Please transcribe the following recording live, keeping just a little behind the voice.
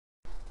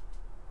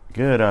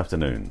Good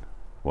afternoon.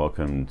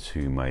 Welcome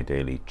to my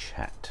daily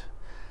chat.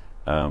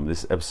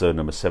 This is episode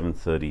number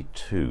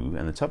 732,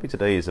 and the topic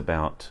today is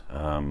about, it's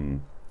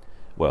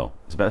about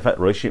the fact that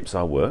relationships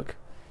are work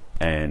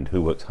and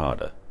who works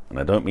harder. And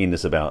I don't mean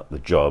this about the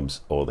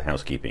jobs or the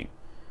housekeeping.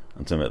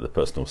 I'm talking about the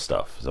personal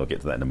stuff, so I'll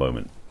get to that in a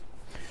moment.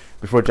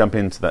 Before I jump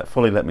into that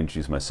fully, let me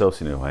introduce myself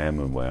so you know who I am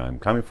and where I'm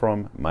coming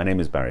from. My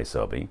name is Barry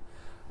Selby.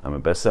 I'm a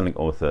best-selling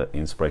author,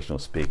 inspirational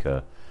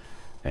speaker,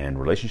 and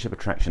relationship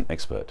attraction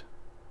expert,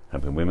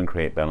 helping women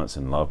create balance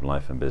in love,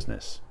 life, and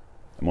business.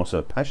 I'm also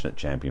a passionate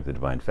champion for the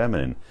divine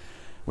feminine,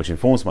 which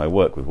informs my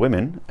work with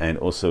women and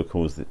also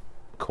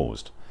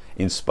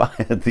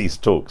inspired these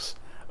talks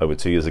over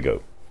 2 years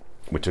ago,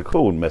 which are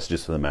called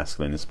Messages for the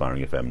Masculine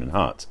Inspiring a Feminine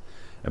Heart,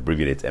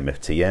 abbreviated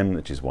MFTM,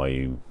 which is why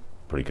you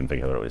probably can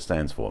figure out what it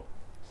stands for.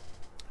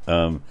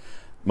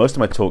 Most of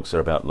my talks are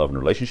about love and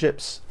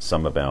relationships,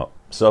 some about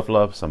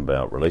self-love, some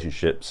about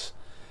relationships,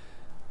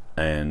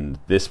 and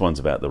this one's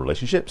about the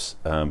relationships,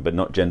 but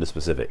not gender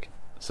specific.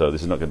 So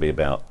this is not going to be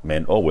about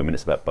men or women,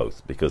 it's about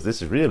both, because this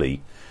is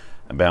really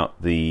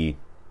about the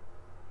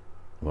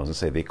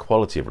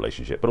equality of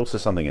relationship, but also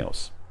something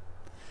else.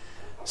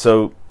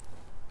 So,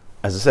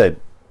 as I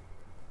said,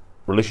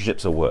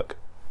 relationships are work,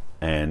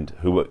 and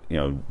do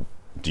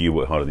you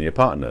work harder than your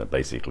partner,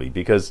 basically?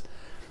 Because,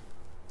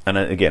 and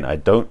again, I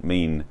don't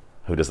mean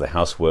who does the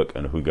housework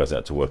and who goes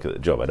out to work at the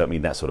job. I don't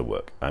mean that sort of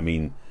work. I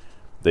mean,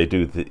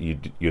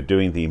 you're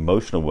doing the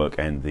emotional work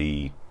and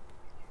the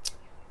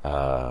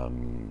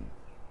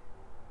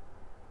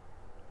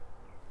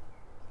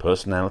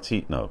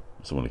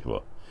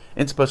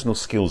interpersonal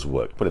skills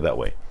work, put it that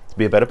way, to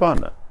be a better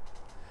partner.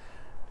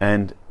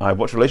 And I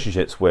watch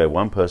relationships where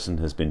one person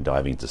has been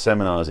diving into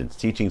seminars, into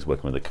teachings,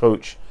 working with a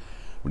coach,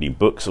 reading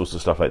books, all sorts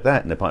of stuff like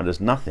that, and the partner does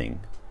nothing.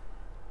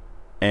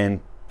 And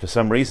for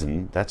some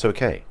reason, that's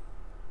okay.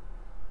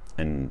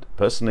 And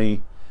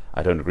personally,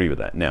 I don't agree with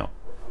that. Now,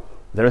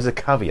 there is a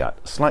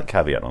slight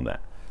caveat on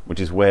that, which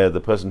is where the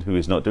person who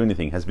is not doing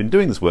anything has been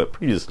doing this work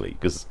previously.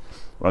 Because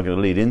what I'm going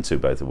to lead into,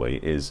 by the way,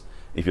 is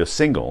if you're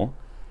single,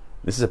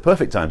 this is a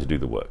perfect time to do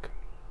the work.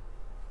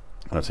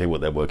 And I'll tell you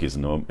what that work is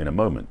in a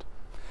moment.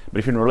 But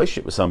if you're in a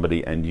relationship with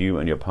somebody and you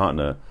and your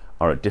partner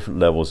are at different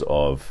levels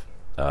of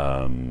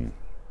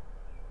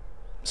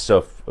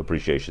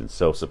self-appreciation,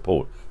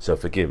 self-support,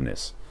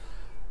 self-forgiveness,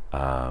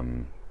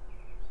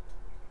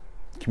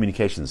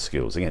 communication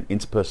skills, again,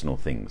 interpersonal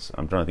things.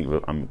 I'm trying to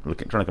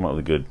come up with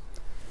a good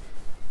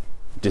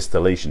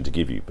distillation to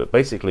give you. But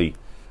basically,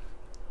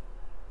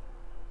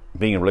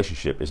 being in a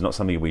relationship is not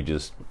something we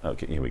just,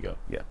 okay, here we go,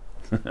 yeah.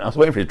 I was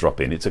waiting for it to drop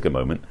in, it took a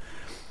moment.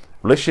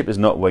 Relationship is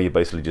not where you're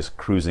basically just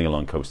cruising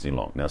along, coasting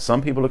along. Now,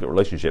 some people look at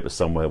relationship as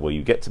somewhere where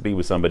you get to be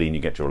with somebody and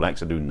you get to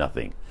relax and do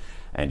nothing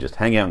and just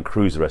hang out and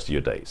cruise the rest of your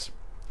days.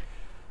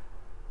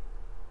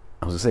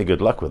 I was going to say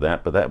good luck with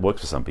that, but that works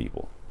for some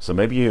people. So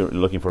maybe you're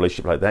looking for a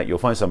relationship like that, you'll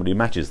find somebody who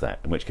matches that,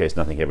 in which case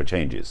nothing ever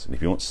changes. And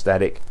if you want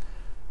static,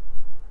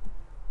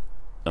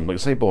 I'm not going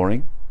to say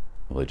boring,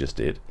 well I just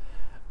did,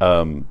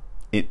 what's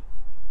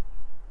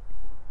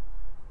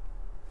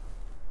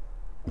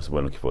the word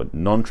I'm looking for?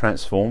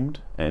 Non-transformed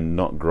and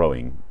not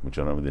growing, which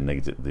I don't know the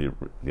negative, the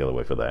other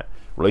way for that.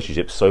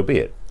 Relationships, so be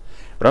it.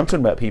 But I'm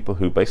talking about people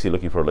who are basically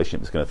looking for a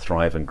relationship that's going to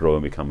thrive and grow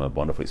and become a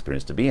wonderful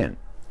experience to be in.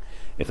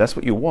 If that's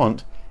what you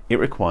want, it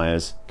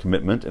requires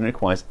commitment and it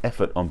requires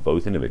effort on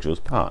both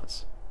individuals'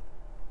 parts.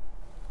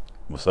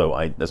 So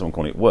that's what I'm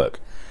calling it work.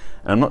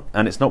 And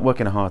it's not work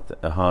in a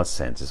hard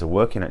sense. It's a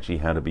work in actually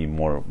how to be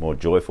more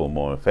joyful,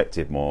 more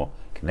effective, more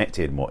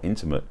connected, more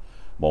intimate,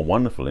 more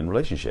wonderful in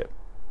relationship.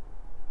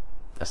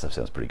 That stuff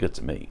sounds pretty good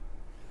to me.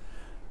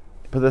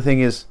 But the thing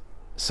is,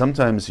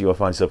 sometimes you'll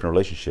find yourself in a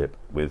relationship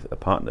with a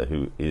partner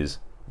who is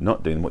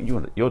not doing what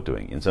you're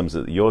doing, in terms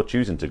that you're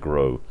choosing to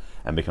grow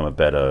and become a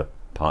better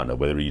partner,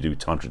 whether you do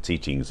tantra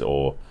teachings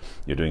or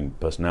you're doing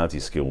personality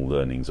skill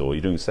learnings or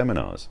you're doing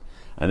seminars,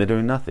 and they're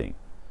doing nothing,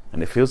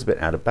 and it feels a bit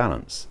out of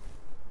balance.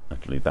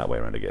 Actually, that way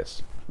around, I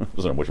guess. I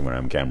wasn't watching my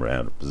own camera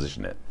how to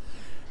position it.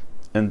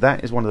 And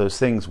that is one of those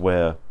things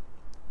where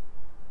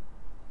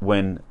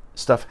when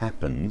stuff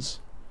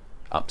happens,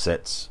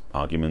 upsets,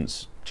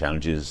 arguments,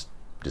 challenges,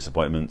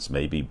 disappointments,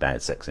 maybe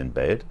bad sex in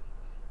bed,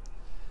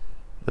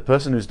 the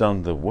person who's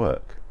done the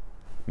work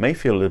may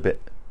feel a little bit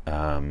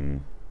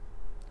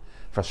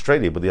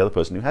frustrated with the other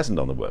person who hasn't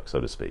done the work,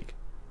 so to speak.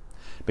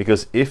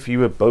 Because if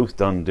you have both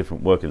done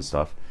different work and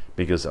stuff,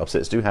 because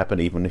upsets do happen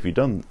even if you've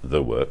done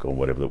the work or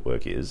whatever the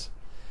work is,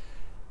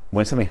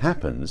 when something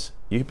happens,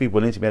 you could be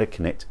willing to be able to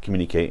connect,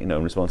 communicate in your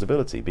own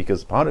responsibility,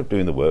 because part of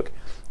doing the work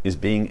is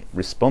being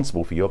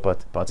responsible for your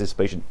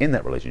participation in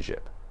that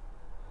relationship.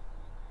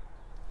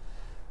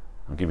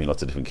 I'm giving you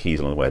lots of different keys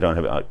along the way. I don't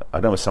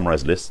have a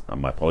summarized list.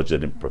 My apologies, I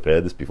didn't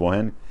prepare this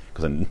beforehand,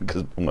 I'm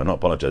not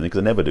apologizing, because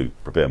I never do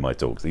prepare my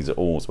talks. These are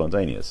all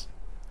spontaneous.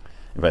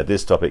 In fact,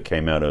 this topic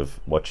came out of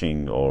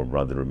watching, or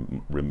rather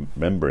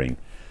remembering,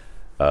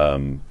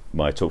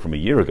 my talk from a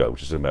year ago,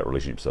 which is about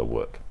relationships at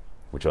work,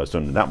 which I was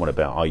doing that one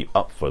about, are you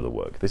up for the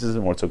work? This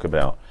isn't what I talk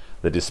about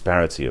the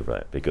disparity of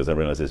that, because I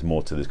realize there's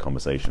more to this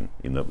conversation,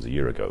 even though it was a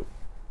year ago.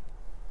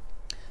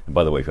 And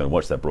by the way, if you want to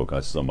watch that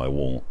broadcast, it's on my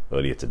wall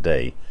earlier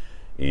today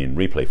in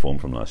replay form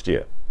from last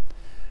year.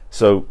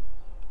 So,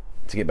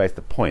 to get back to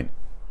the point,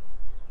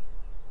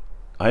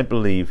 I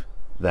believe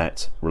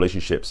that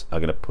relationships are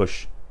going to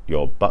push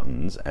your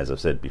buttons, as I've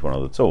said before in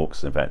other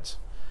talks. In fact,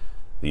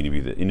 the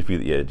interview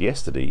that you had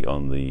yesterday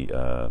on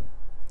the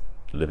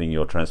Living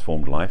Your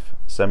Transformed Life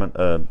summit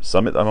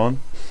that I'm on,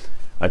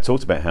 I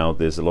talked about how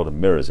there's a lot of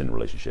mirrors in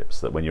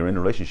relationships, that when you're in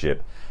a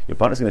relationship, your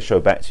partner's going to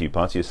show back to you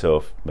parts of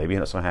yourself maybe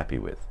you're not so happy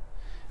with.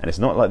 And it's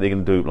not like they're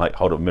going to do like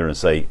hold up a mirror and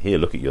say, here,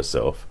 look at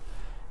yourself.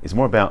 It's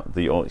more about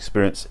the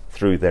experience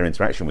through their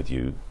interaction with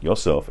you,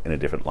 yourself, in a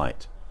different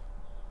light.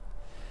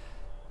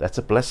 That's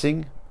a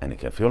blessing, and it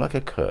can feel like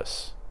a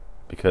curse,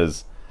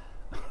 because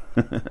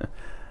the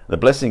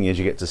blessing is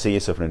you get to see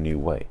yourself in a new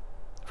way,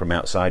 from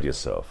outside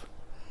yourself.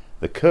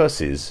 The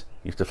curse is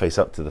you have to face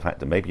up to the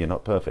fact that maybe you're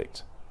not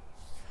perfect.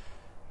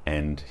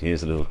 And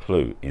here's a little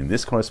clue. In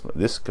this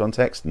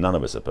context, none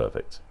of us are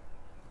perfect.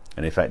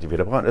 And in fact,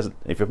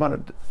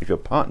 if your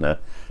partner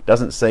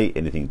doesn't say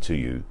anything to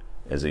you,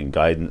 as in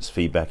guidance,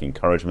 feedback,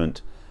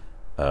 encouragement,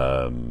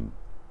 I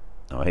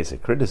hate to say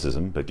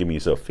criticism, but giving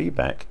yourself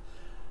feedback,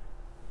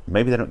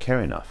 maybe they don't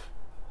care enough.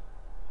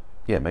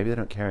 Yeah, maybe they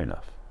don't care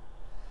enough.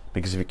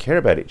 Because if you care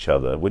about each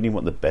other, wouldn't you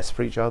want the best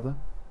for each other?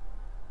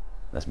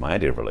 That's my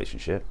idea of a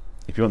relationship.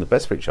 If you want the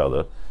best for each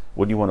other,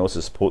 wouldn't you want to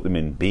also support them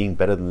in being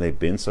better than they've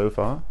been so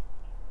far?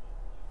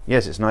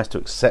 Yes, it's nice to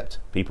accept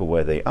people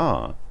where they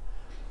are,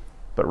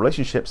 but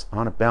relationships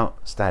aren't about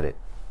static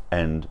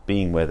and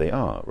being where they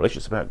are.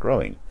 Relationships are about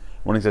growing.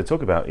 One of the things I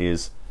talk about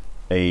is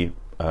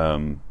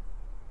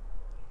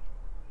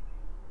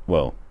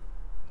well,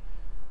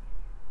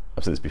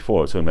 I've said this before,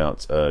 I was talking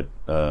about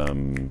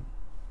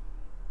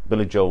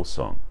Billy Joel's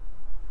song,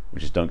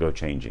 which is Don't Go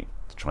Changing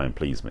to Try and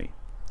Please Me.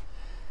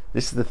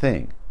 This is the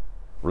thing.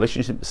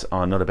 Relationships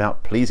are not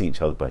about pleasing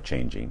each other by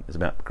changing. It's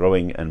about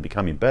growing and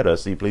becoming better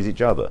so you please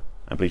each other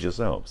and please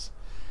yourselves.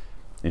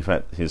 In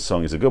fact, his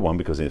song is a good one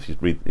because if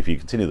you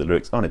continue the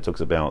lyrics on, it talks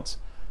about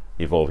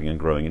evolving and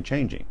growing and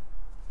changing.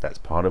 That's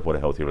part of what a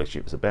healthy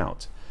relationship is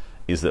about.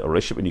 Is that a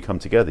relationship, when you come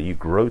together, you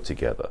grow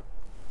together.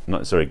 Not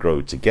necessarily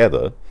grow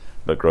together,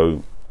 but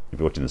grow, if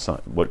you're watching the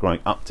side,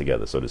 growing up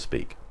together, so to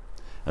speak.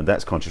 And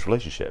that's conscious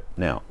relationship.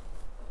 Now,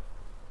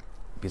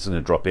 this is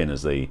going to drop in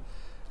as a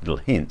little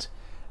hint,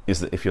 is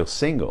that if you're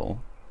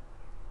single,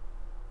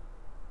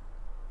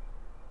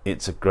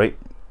 it's a great,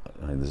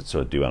 this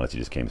sort of duality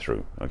just came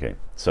through. Okay,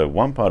 so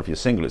one part, if you're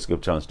single, it's a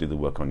good chance to do the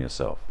work on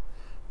yourself,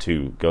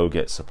 to go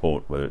get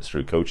support, whether it's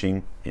through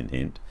coaching,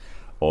 hint,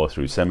 or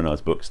through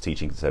seminars, books,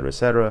 teaching, etc.,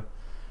 etc.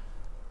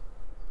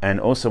 And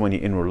also when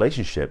you're in a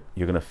relationship,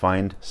 you're going to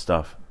find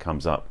stuff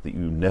comes up that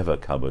you never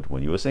covered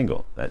when you were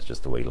single. That's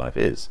just the way life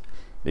is.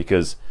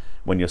 Because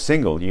when you're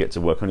single, you get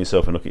to work on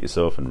yourself and look at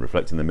yourself and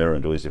reflect in the mirror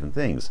and do all these different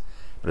things.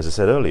 But as I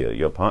said earlier,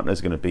 your partner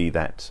is going to be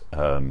that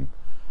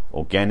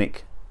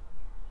organic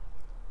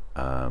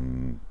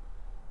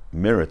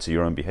mirror to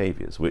your own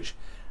behaviors, which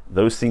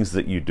those things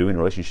that you do in a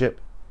relationship,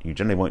 you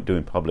generally won't do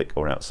in public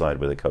or outside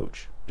with a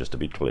coach, just to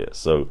be clear.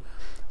 So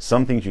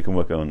some things you can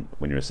work on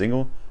when you're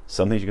single,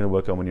 some things you're going to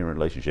work on when you're in a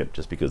relationship,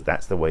 just because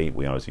that's the way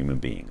we are as human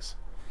beings.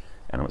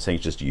 And I'm not saying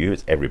it's just you,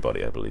 it's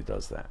everybody, I believe,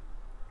 does that.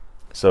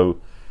 So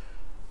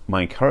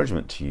my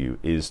encouragement to you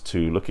is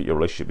to look at your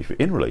relationship, if you're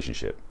in a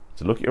relationship,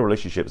 to look at your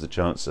relationship as a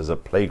chance, as a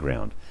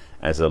playground,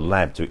 as a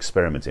lab to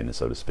experiment in,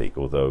 so to speak,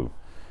 although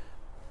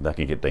that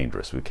can get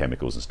dangerous with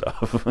chemicals and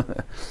stuff.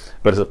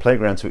 But as a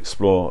playground to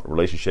explore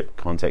relationship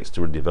context,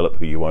 to develop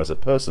who you are as a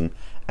person,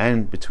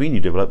 and between you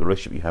develop the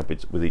relationship you have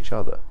with each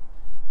other.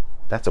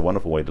 That's a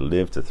wonderful way to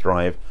live, to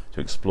thrive,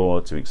 to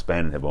explore, to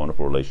expand, and have a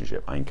wonderful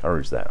relationship. I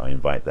encourage that, I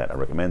invite that, I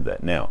recommend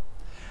that. Now,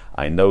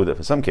 I know that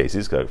for some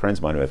cases, friends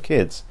of mine who have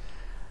kids,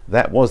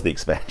 that was the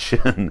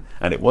expansion,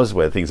 and it was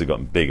where things have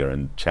gotten bigger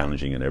and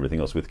challenging and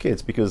everything else with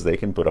kids, because they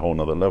can put a whole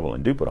nother level,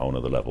 and do put a whole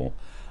nother level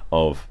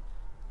of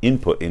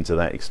input into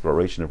that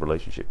exploration of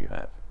relationship you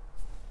have.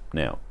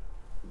 Now,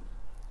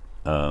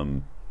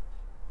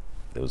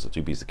 there was the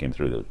two pieces that came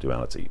through, the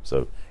duality.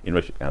 So in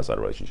relationship, outside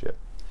a relationship.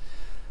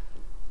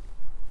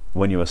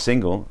 When you are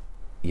single,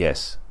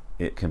 yes,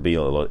 it can be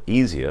a lot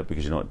easier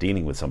because you're not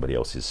dealing with somebody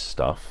else's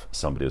stuff,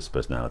 somebody else's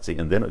personality,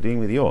 and they're not dealing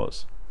with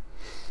yours.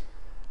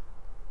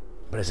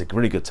 But it's a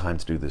really good time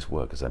to do this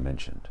work, as I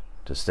mentioned,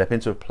 to step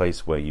into a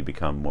place where you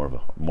become more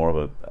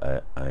of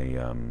a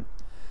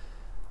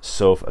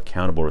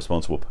self-accountable,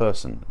 responsible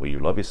person, where you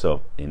love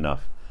yourself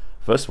enough,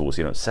 first of all,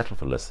 so you don't settle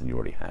for less than you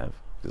already have.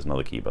 There's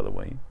another key, by the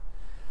way.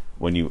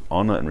 When you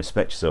honor and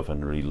respect yourself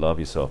and really love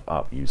yourself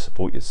up, you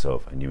support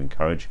yourself and you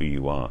encourage who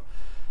you are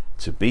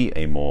to be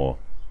a more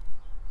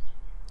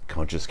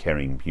conscious,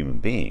 caring human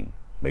being,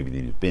 maybe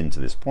than you've been to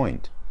this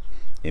point,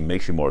 it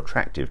makes you more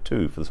attractive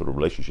too for the sort of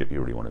relationship you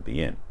really want to be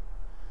in.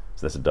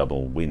 So that's a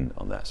double win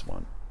on that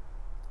one.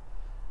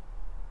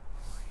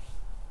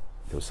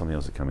 There was something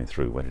else coming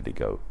through. Where did it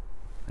go?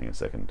 Hang on a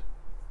second.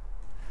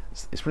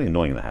 It's really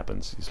annoying that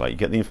happens. It's like you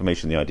get the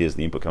information, the ideas,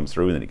 the input comes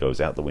through, and then it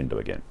goes out the window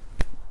again.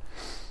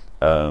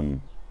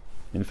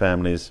 In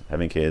families,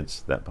 having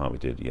kids, that part we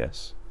did,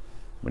 yes.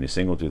 When you're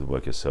single, do the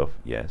work yourself,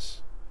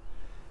 yes.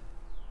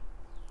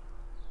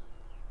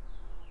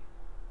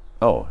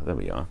 Oh, there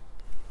we are.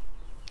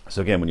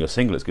 So again, when you're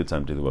single, it's a good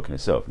time to do the work on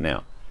yourself.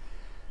 Now,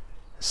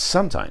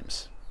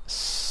 sometimes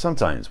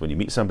when you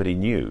meet somebody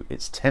new,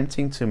 it's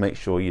tempting to make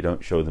sure you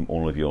don't show them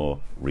all of your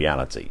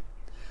reality.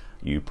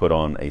 You put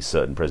on a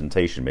certain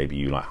presentation, maybe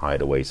you like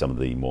hide away some of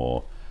the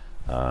more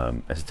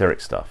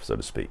esoteric stuff, so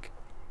to speak.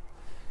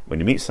 When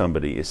you meet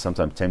somebody, it's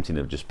sometimes tempting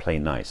to just play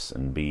nice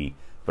and be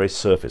very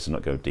surface and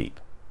not go deep.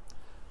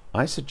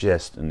 I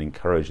suggest and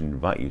encourage and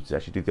invite you to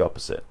actually do the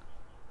opposite.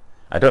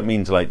 I don't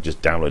mean to like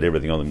just download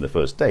everything on them the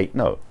first date,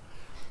 no.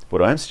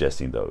 What I'm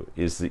suggesting though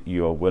is that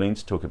you are willing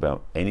to talk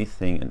about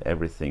anything and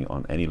everything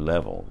on any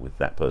level with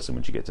that person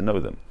once you get to know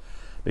them.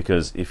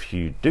 Because if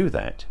you do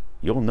that,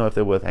 you'll know if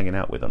they're worth hanging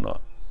out with or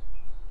not.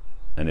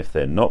 And if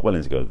they're not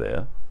willing to go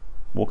there,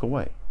 walk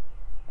away.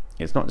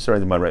 It's not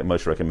necessarily my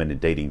most recommended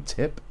dating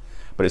tip,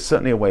 but it's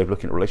certainly a way of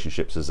looking at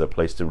relationships as a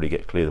place to really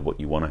get clear of what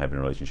you want to have in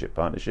a relationship,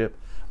 partnership,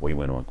 where you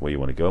want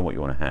to go and what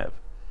you want to have.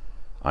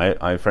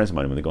 I have friends of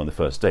mine, when they go on the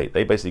first date,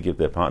 they basically give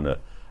their partner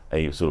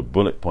a sort of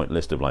bullet point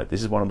list of like,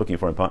 this is what I'm looking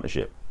for in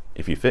partnership.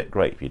 If you fit,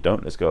 great. If you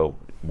don't, let's go,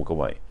 walk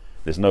away.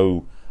 There's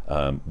no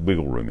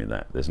wiggle room in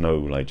that. There's no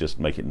like, just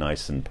make it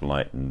nice and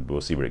polite and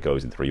we'll see where it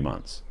goes in 3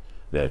 months.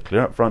 They're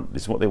clear up front,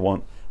 this is what they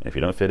want, and if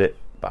you don't fit it,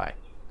 bye.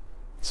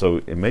 So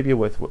it may be a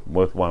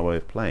worthwhile way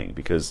of playing,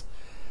 because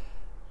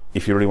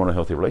if you really want a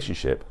healthy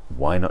relationship,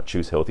 why not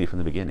choose healthy from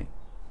the beginning?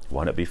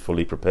 Why not be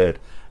fully prepared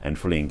and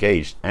fully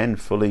engaged and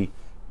fully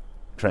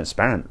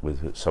transparent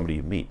with somebody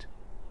you meet,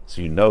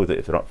 so you know that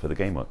if they're up for the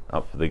game, or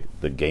up for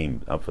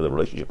the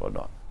relationship or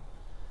not?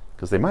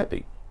 Because they might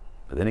be,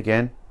 but then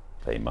again,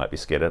 they might be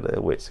scared out of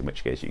their wits, in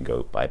which case you can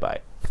go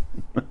bye-bye.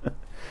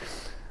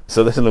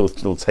 So there's a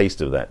little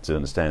taste of that to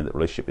understand that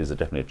relationship is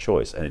definitely a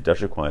choice, and it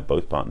does require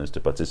both partners to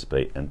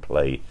participate and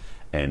play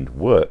and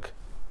work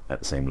at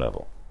the same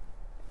level.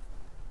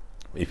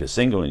 If you're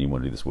single and you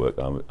want to do this work,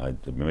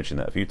 I've mentioned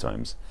that a few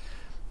times.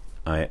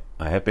 I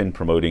have been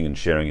promoting and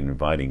sharing and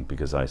inviting,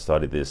 because I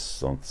started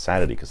this on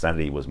Saturday, because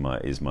Saturday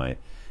is my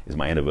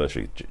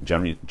anniversary.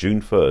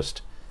 June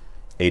 1st,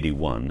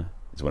 81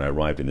 is when I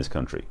arrived in this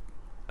country.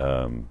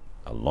 A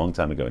long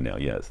time ago now,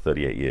 yeah, it's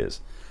 38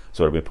 years.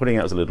 So I've been putting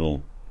out as a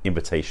little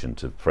invitation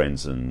to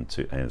friends and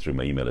through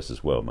my email list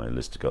as well. My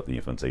list got the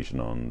invitation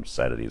on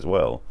Saturday as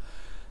well.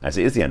 As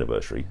it is the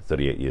anniversary,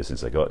 38 years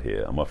since I got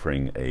here, I'm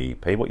offering a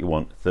pay what you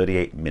want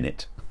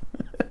 38-minute.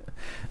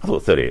 I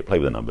thought 38, play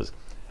with the numbers.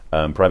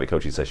 Private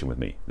coaching session with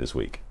me this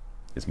week.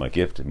 It's my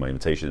gift, my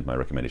invitation, my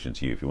recommendation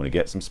to you. If you want to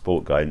get some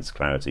support, guidance,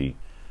 clarity,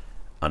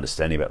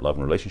 understanding about love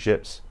and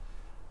relationships,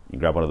 you can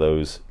grab one of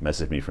those,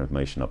 message me for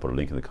information. I'll put a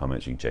link in the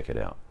comments, you can check it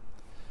out.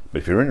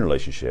 But if you're in a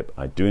relationship,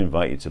 I do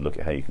invite you to look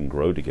at how you can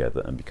grow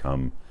together and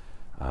become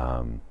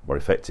more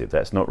effective.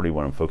 That's not really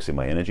where I'm focusing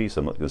my energy, so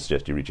I'm not going to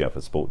suggest you reach out for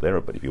support there,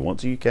 but if you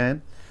want to, you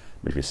can.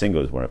 But if you're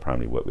single, is where I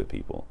primarily work with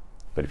people.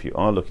 But if you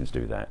are looking to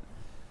do that,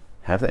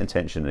 have that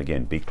intention, and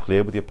again, be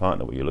clear with your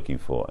partner what you're looking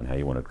for and how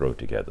you want to grow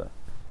together.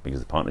 Because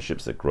the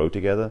partnerships that grow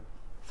together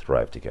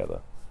thrive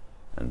together.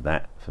 And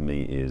that, for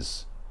me,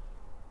 is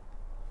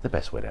the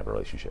best way to have a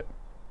relationship.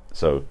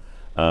 So,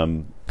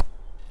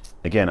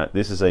 again,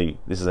 this is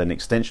an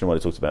extension of what I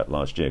talked about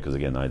last year, because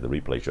again, I had the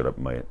replay showed up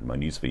in my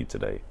newsfeed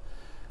today.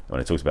 When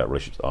I talked about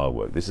relationships are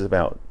work, this is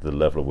about the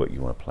level of work you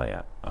want to play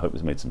at. I hope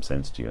this made some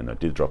sense to you, and I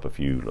did drop a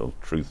few little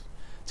truth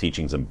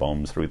teachings and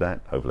bombs through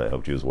that. Hopefully that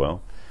helped you as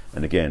well.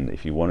 And again,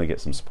 if you want to get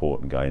some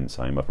support and guidance,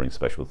 I'm offering a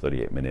special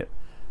 38-minute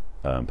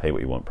pay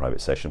what you want private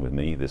session with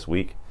me this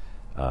week.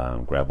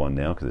 Grab one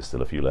now, because there's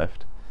still a few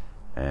left,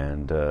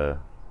 and I'll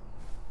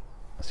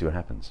see what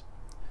happens.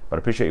 But I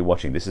appreciate you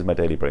watching. This is my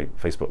daily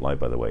Facebook Live,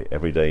 by the way.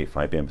 Every day,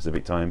 5 p.m.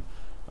 Pacific time,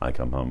 I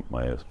come on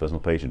my personal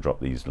page and drop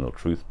these little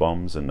truth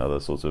bombs and other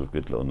sorts of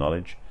good little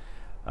knowledge.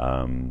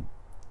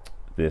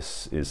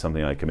 This is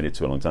something I committed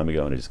to a long time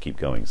ago, and I just keep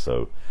going.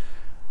 So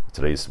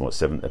today's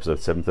episode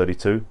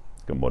 732.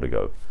 Got more to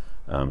go.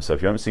 So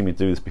if you haven't seen me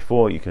do this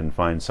before, you can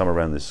find somewhere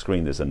around this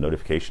screen there's a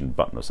notification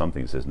button or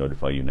something that says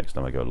notify you next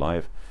time I go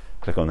live.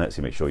 Click on that so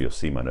you make sure you'll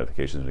see my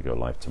notifications when I go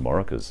live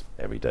tomorrow, because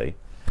every day.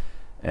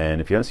 And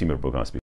if you haven't seen my broadcast before,